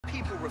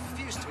People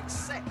refused to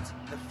accept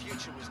the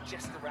future was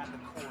just around the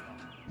corner.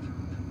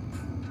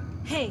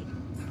 Hey,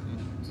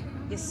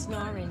 you're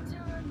snoring.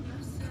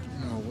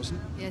 No, I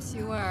wasn't. Yes,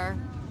 you were.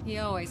 He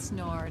always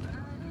snored.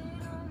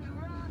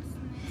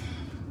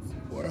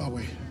 Where are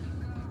we?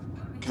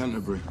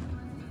 Canterbury.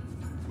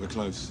 We're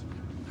close.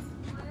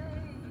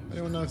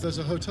 Anyone know if there's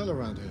a hotel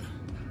around here?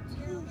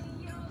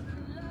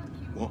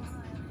 What?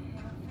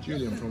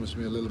 Julian promised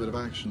me a little bit of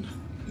action.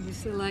 You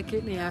still like it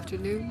in the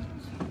afternoon?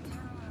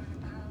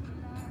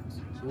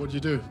 So what'd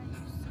you do?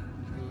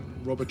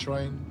 Rob a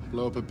train?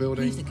 Blow up a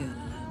building? Leave the girl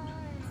alone.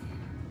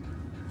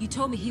 You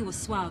told me he was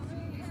suave.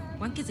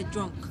 Wankers are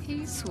drunk.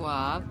 He's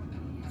suave.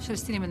 Should have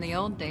seen him in the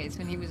old days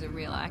when he was a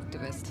real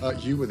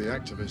activist. You were the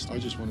activist. I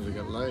just wanted to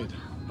get laid.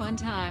 One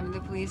time, the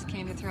police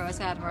came to throw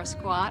us out of our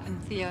squat,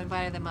 and Theo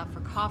invited them up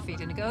for coffee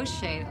to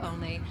negotiate,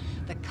 only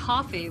the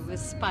coffee was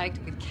spiked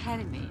with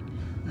ketamine.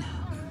 No.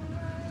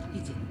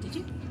 You did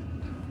you?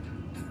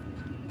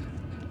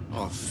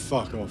 Oh,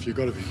 fuck off. You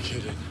gotta be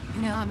kidding.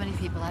 You know how many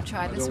people I've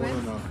tried this don't with?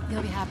 wanna know.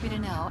 You'll be happy to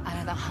know, out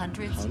of the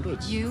hundreds,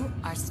 you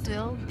are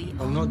still the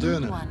only I'm not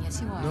doing it. one. Yes,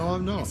 you are. No,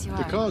 I'm not. Yes, you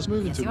The are. car's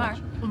moving yes, too you much.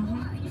 Are.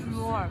 Mm-hmm.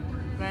 You are.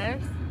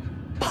 Right?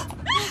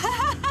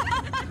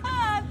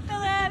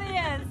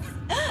 Hilarious.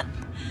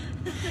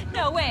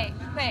 No, wait.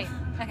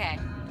 Okay.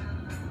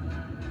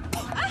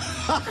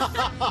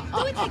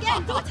 Do it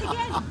again.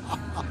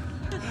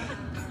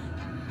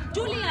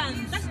 Julian,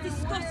 that's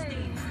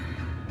disgusting.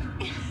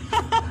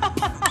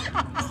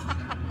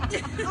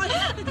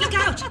 Look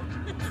out!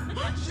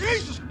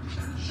 Jesus!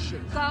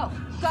 Shit. Go.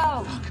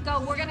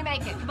 We're gonna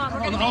make it. Come on, we're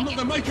gonna I'm make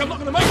not it. gonna make it. I'm not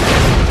gonna make it.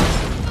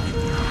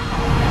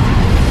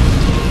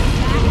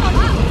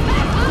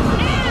 Back up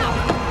now!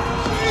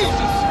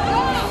 Jesus!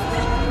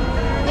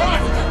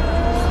 Right.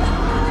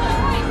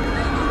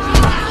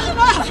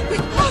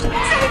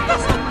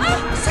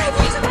 Save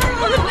us!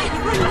 Run away!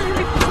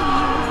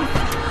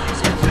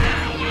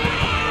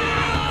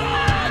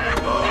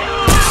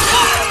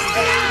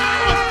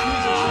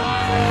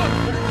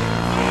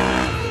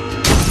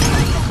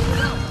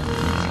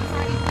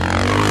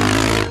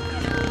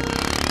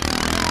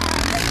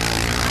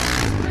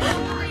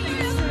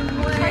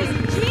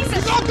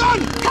 It's all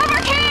done! Cover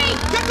key!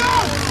 Get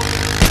down!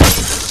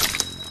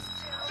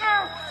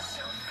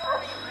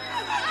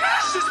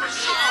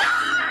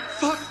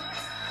 Fuck!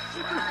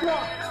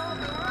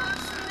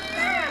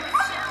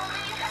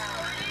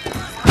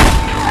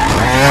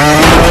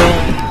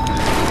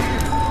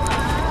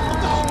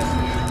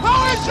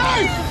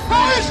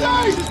 How is she?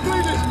 She's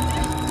bleeding!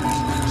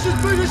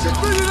 She's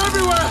bleeding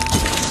everywhere!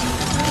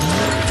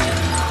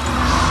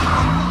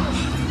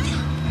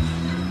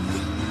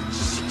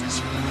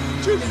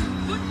 Julian!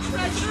 Put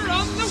pressure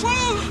on the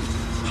wound!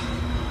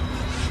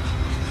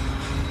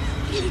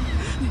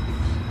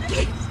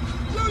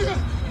 Julian!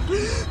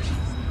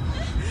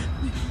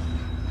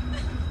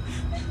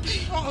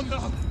 Oh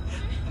no!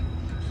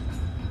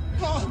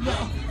 Oh no!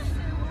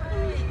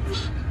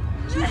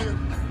 Julian!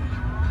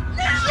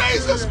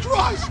 Jesus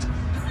Christ!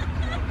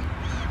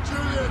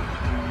 Julian!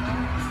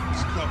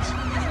 It's the cops.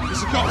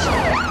 It's the cops!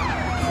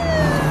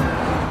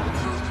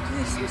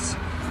 Jesus.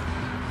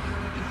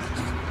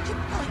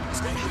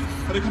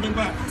 Are they coming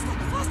back?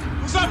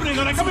 What's happening?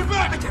 Are they coming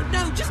back? I don't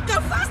know. Just go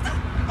faster.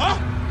 Huh?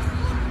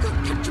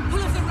 God, can't you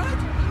pull off the road?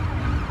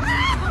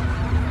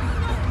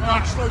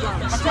 Alright, slow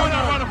down. I'm going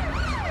outrun them.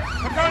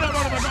 I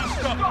gotta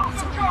stop.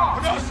 I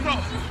gotta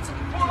stop.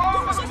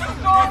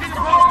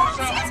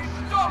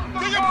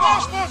 Get your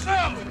passports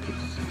out!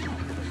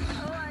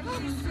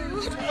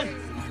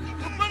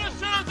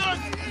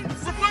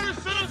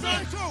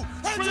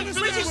 We're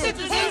British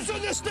citizens!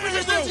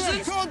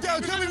 Calm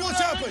down, tell me what's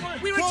happened.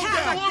 We were Calm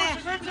attacked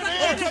down. right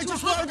there. Okay,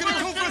 just wait, I'm gonna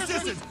call for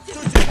assistance.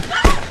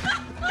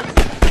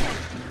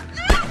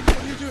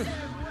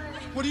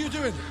 What are you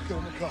doing? Get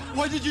in the car.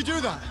 Why did you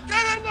do that?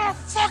 Get in the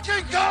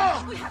fucking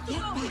car! We have to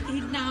get back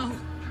in now.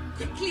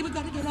 Quickly, we've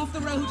got to get off the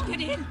road. Get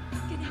in.